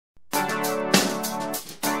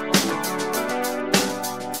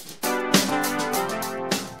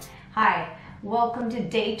Welcome to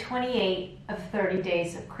day 28 of 30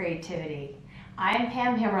 Days of Creativity. I am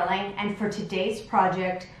Pam Himmerling, and for today's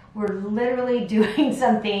project, we're literally doing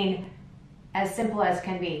something as simple as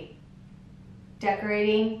can be.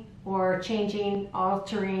 Decorating or changing,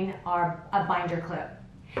 altering a binder clip.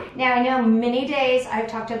 Now, I know many days I've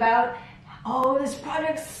talked about, oh, this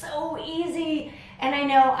project's so easy, and I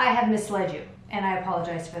know I have misled you, and I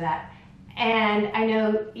apologize for that. And I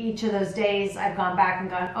know each of those days I've gone back and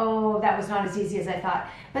gone, oh, that was not as easy as I thought.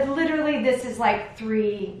 But literally this is like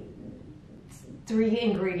three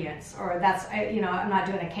ingredients, or that's, I'm not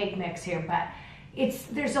doing a cake mix here, but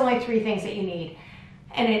there's only 3 things that you need.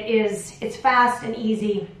 And it's fast and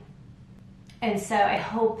easy. And so I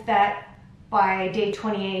hope that by day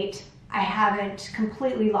 28, I haven't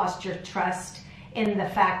completely lost your trust in the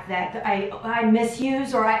fact that I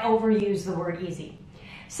misuse or I overuse the word easy.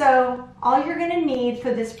 So all you're gonna need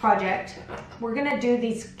for this project, we're gonna do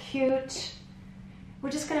these we're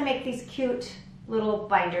just gonna make these cute little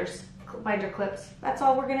binder clips. That's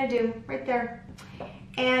all we're gonna do right there.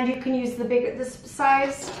 And you can use this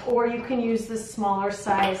size, or you can use the smaller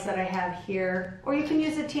size that I have here, or you can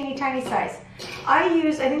use a teeny tiny size. I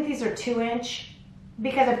think these are 2-inch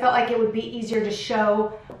because I felt like it would be easier to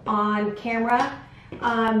show on camera.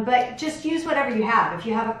 But just use whatever you have. If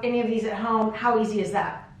you have any of these at home, how easy is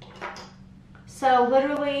that? So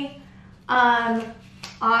literally,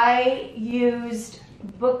 I used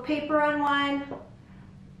book paper on one,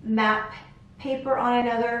 map paper on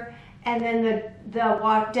another, and then the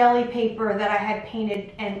deli paper that I had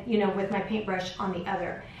painted and with my paintbrush on the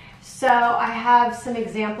other. So I have some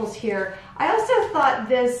examples here. I also thought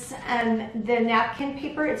this the napkin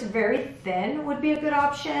paper, it's very thin, would be a good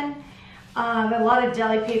option. A lot of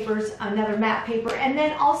deli papers, another matte paper, and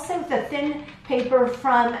then also the thin paper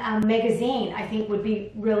from a magazine I think would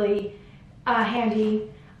be really handy.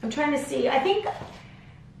 I'm trying to see, I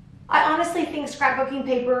honestly think scrapbooking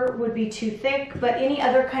paper would be too thick, but any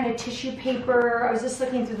other kind of tissue paper, I was just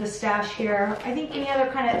looking through the stash here, I think any other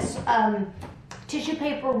kind of tissue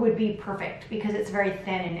paper would be perfect because it's very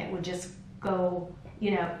thin and it would just go,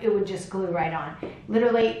 it would just glue right on.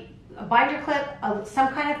 Literally, a binder clip, some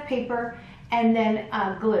kind of paper, and then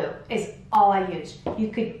glue is all I use. You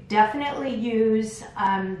could definitely use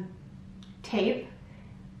tape.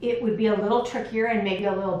 It would be a little trickier and maybe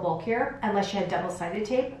a little bulkier unless you had double-sided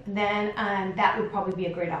tape. Then that would probably be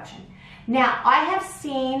a great option. Now, I have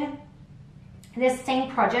seen this same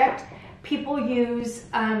project, people use,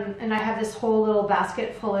 and I have this whole little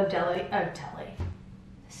basket full of deli.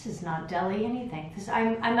 This is not deli anything.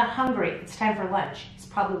 I'm hungry. It's time for lunch. It's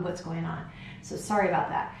probably what's going on. So sorry about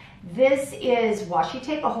that. This is washi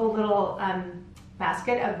tape, a whole little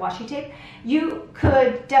basket of washi tape. You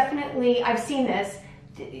could definitely, I've seen this,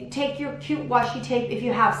 take your cute washi tape if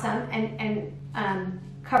you have some and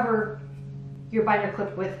cover your binder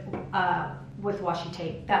clip with washi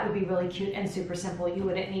tape. That would be really cute and super simple. You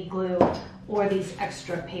wouldn't need glue or these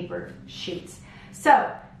extra paper sheets.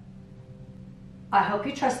 So I hope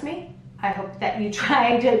you trust me. I hope that you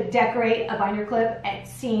try to decorate a binder clip and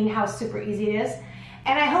seeing how super easy it is.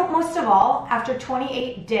 And I hope most of all, after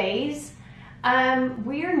 28 days,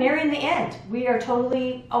 we are nearing the end. We are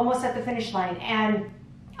totally almost at the finish line. And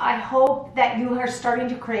I hope that you are starting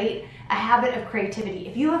to create a habit of creativity.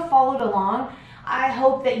 If you have followed along, I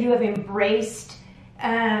hope that you have embraced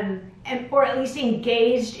or at least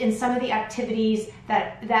engaged in some of the activities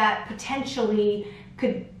that potentially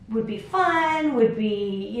would be fun, would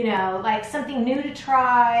be, like something new to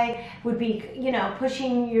try, would be,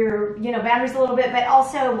 pushing your, boundaries a little bit, but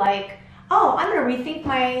also like, oh, I'm going to rethink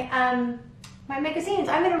my, my magazines.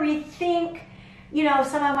 I'm going to rethink,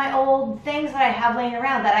 some of my old things that I have laying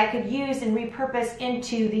around that I could use and repurpose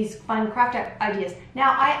into these fun craft ideas.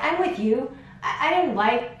 Now, I'm with you. I didn't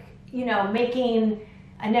like, making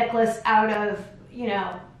a necklace out of,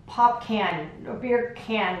 pop can or beer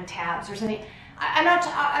can tabs or something. I'm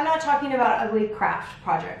not talking about ugly craft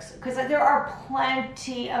projects because there are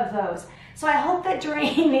plenty of those. So I hope that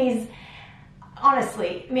during these,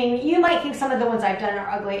 honestly, I mean, you might think some of the ones I've done are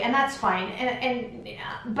ugly, and that's fine.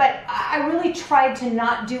 But I really tried to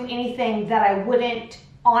not do anything that I wouldn't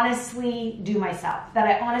honestly do myself, that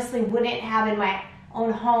I honestly wouldn't have in my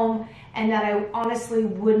own home, and that I honestly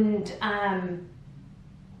wouldn't,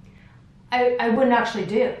 I wouldn't actually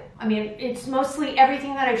do. I mean, it's mostly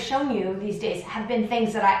everything that I've shown you these days have been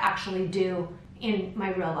things that I actually do in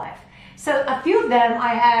my real life. So a few of them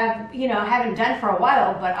I have, haven't done for a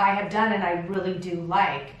while, but I have done and I really do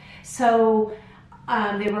like. So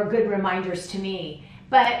they were good reminders to me.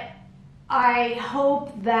 But I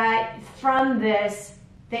hope that from this,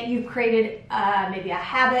 that you've created maybe a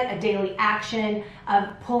habit, a daily action of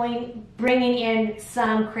bringing in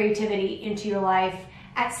some creativity into your life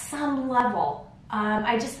at some level.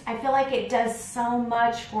 I feel like it does so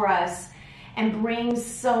much for us and brings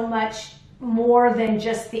so much more than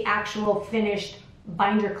just the actual finished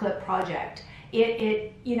binder clip project.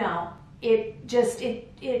 It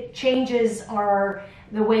changes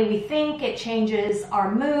the way we think, it changes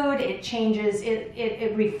our mood, it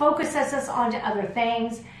refocuses us onto other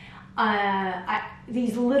things.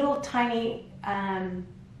 These little tiny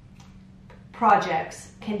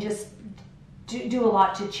projects can just do a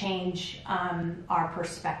lot to change our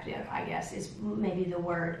perspective, I guess is maybe the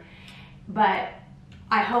word. But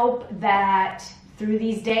I hope that through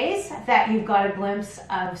these days that you've got a glimpse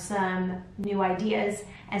of some new ideas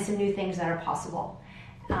and some new things that are possible.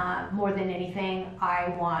 More than anything,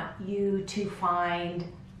 I want you to find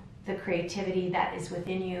the creativity that is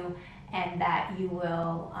within you and that you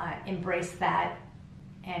will embrace that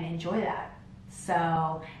and enjoy that.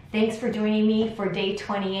 So thanks for joining me for day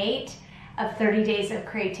 28 of 30 Days of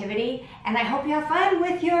Creativity, and I hope you have fun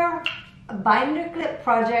with your binder clip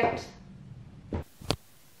project.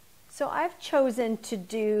 So I've chosen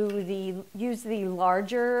to use the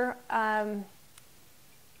larger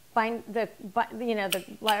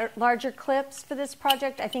larger clips for this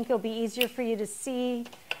project. I think it'll be easier for you to see,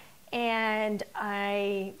 and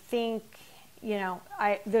I think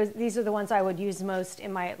these are the ones I would use most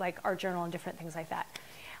in my art journal and different things like that.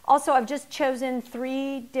 Also, I've just chosen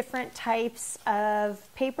 3 different types of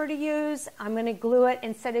paper to use. I'm going to glue it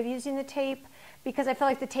instead of using the tape because I feel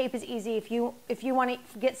like the tape is easy. If you want to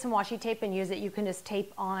get some washi tape and use it, you can just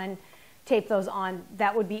tape those on.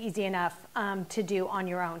 That would be easy enough to do on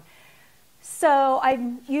your own. So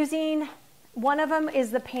I'm using, one of them is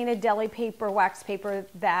the painted deli paper, wax paper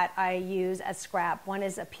that I use as scrap. One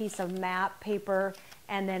is a piece of map paper,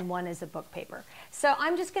 and then one is a book paper. So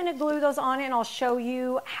I'm just going to glue those on, and I'll show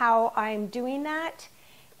you how I'm doing that.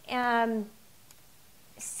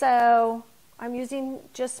 So I'm using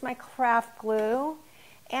just my craft glue,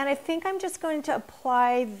 and I think I'm just going to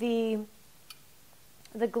apply the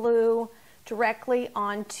glue directly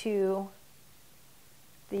onto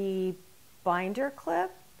the binder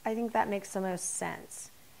clip. I think that makes the most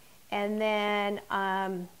sense. And then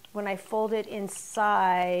when I fold it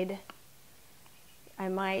inside, I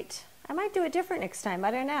might do it different next time. I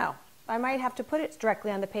don't know. I might have to put it directly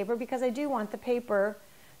on the paper because I do want the paper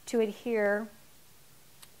to adhere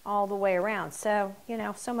all the way around. So,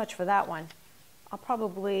 so much for that one. I'll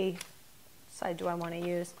probably, what side do I want to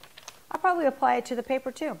use? I'll probably apply it to the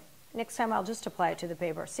paper too. Next time I'll just apply it to the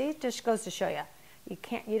paper. See, just goes to show you.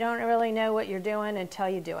 You don't really know what you're doing until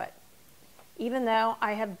you do it. Even though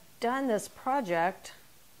I have done this project,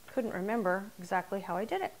 couldn't remember exactly how I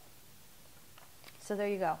did it. So there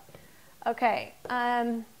you go. Okay,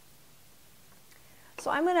 so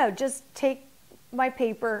I'm gonna just take my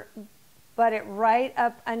paper, butt it right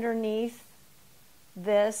up underneath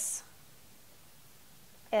this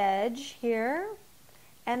edge here,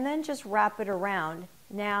 and then just wrap it around.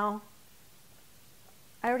 Now,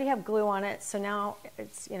 I already have glue on it, so now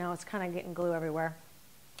it's, it's kind of getting glue everywhere.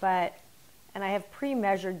 And I have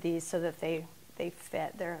pre-measured these so that they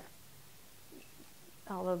fit.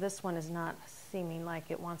 Although this one is not seeming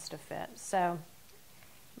like it wants to fit, so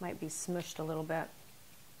it might be smushed a little bit.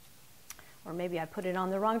 Or maybe I put it on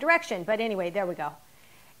the wrong direction, but anyway, there we go.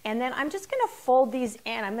 And then I'm just gonna fold these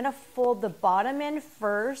in. I'm gonna fold the bottom in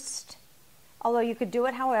first, although you could do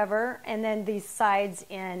it however, and then these sides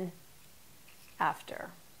in after.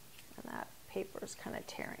 And that paper is kind of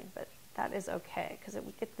tearing, but that is okay because it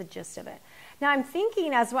would get the gist of it. Now I'm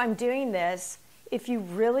thinking as I'm doing this, if you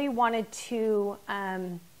really wanted to,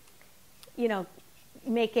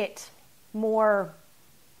 make it more,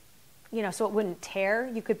 so it wouldn't tear,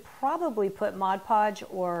 you could probably put Mod Podge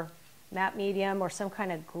or matte medium or some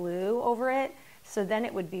kind of glue over it. So then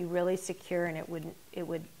it would be really secure and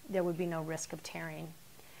there would be no risk of tearing.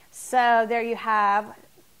 So there you have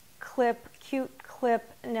cute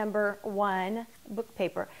clip number 1, book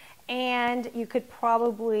paper. And you could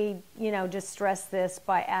probably, distress this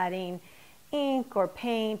by adding ink or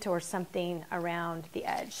paint or something around the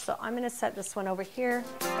edge. So I'm going to set this one over here.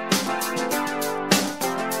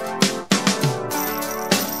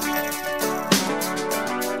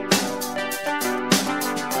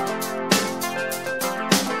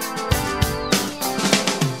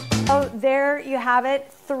 Oh, there you have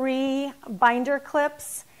it, 3 binder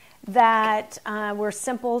clips that were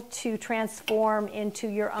simple to transform into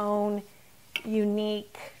your own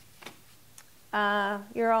unique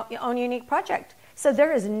project. So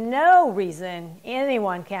there is no reason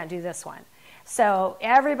anyone can't do this one. So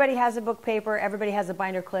everybody has a book paper, everybody has a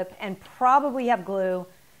binder clip, and probably have glue.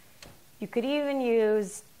 You could even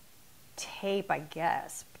use tape, I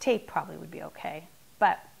guess. Tape probably would be okay.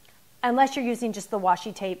 But unless you're using just the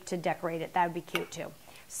washi tape to decorate it, that would be cute too.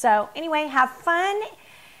 So anyway, have fun.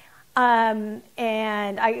 And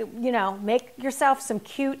make yourself some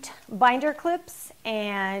cute binder clips.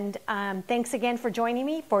 And thanks again for joining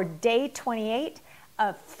me for day 28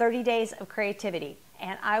 of 30 Days of Creativity.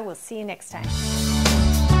 And I will see you next time.